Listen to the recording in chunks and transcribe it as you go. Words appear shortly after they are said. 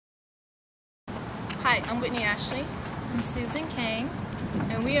Hi, I'm Whitney Ashley. I'm Susan Kang.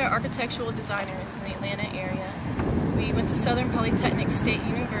 And we are architectural designers in the Atlanta area. We went to Southern Polytechnic State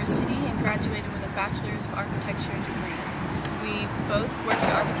University and graduated with a Bachelor's of Architecture degree. We both work at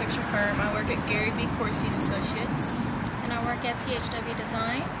an architecture firm. I work at Gary B. Corsi & Associates. And I work at THW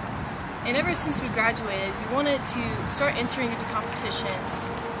Design. And ever since we graduated, we wanted to start entering into competitions.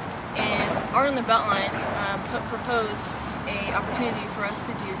 And Art on the BeltLine proposed an opportunity for us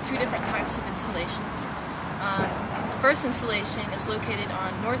to do two different types of installations. The first installation is located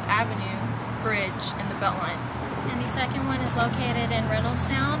on North Avenue Bridge in the BeltLine. And the second one is located in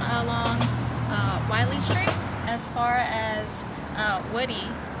Reynoldstown along Wylie Street. As far as Woodie,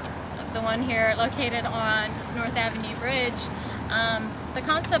 the one here located on North Avenue Bridge, the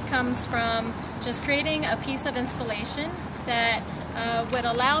concept comes from just creating a piece of installation that would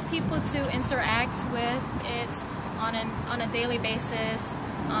allow people to interact with it on a daily basis,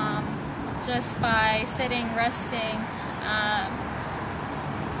 just by sitting, resting,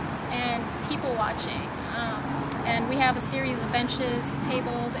 and people watching. And we have a series of benches,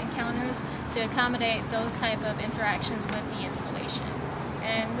 tables, and counters to accommodate those type of interactions with the installation.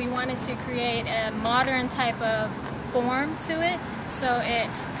 And we wanted to create a modern type of form to it, so it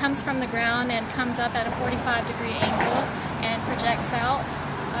comes from the ground and comes up at a 45-degree angle and projects out.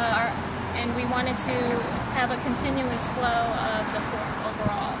 And we wanted to have a continuous flow of the form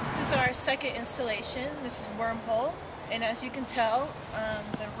overall. This is our second installation. This is Wormhole, and as you can tell,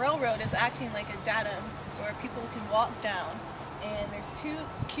 the railroad is acting like a datum where people can walk down, and there's two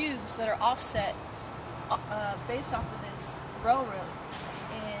cubes that are offset based off of this railroad,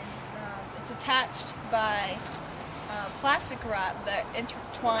 and it's attached by plastic wrap that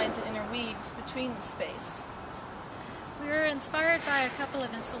intertwines and interweaves between the space. We were inspired by a couple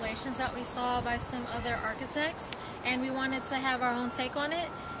of installations that we saw by some other architects, and we wanted to have our own take on it.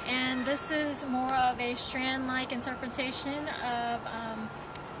 And this is more of a strand-like interpretation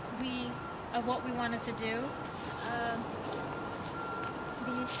of what we wanted to do.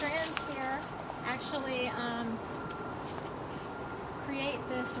 The strands here actually create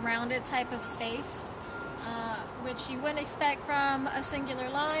this rounded type of space, which you wouldn't expect from a singular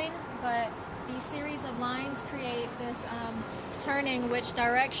line, but these series of lines create this turning which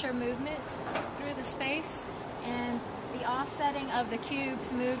directs your movement through the space, and the offsetting of the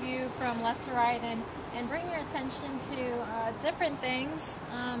cubes move you from left to right and bring your attention to different things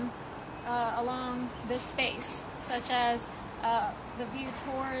along this space, such as the view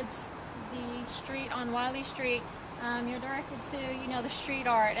towards the street on Wylie Street. You're directed to, the street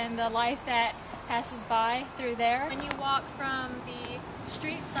art and the life that passes by through there. When you walk from the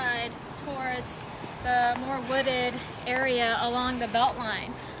street side towards the more wooded area along the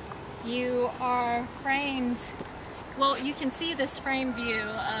BeltLine, you are framed, well, you can see this frame view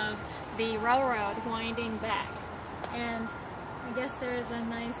of the railroad winding back. And I guess there's a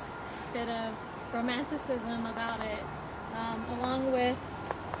nice bit of romanticism about it, along with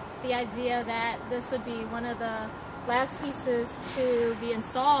the idea that this would be one of the last pieces to be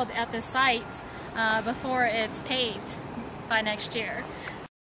installed at the site before it's paved by next year.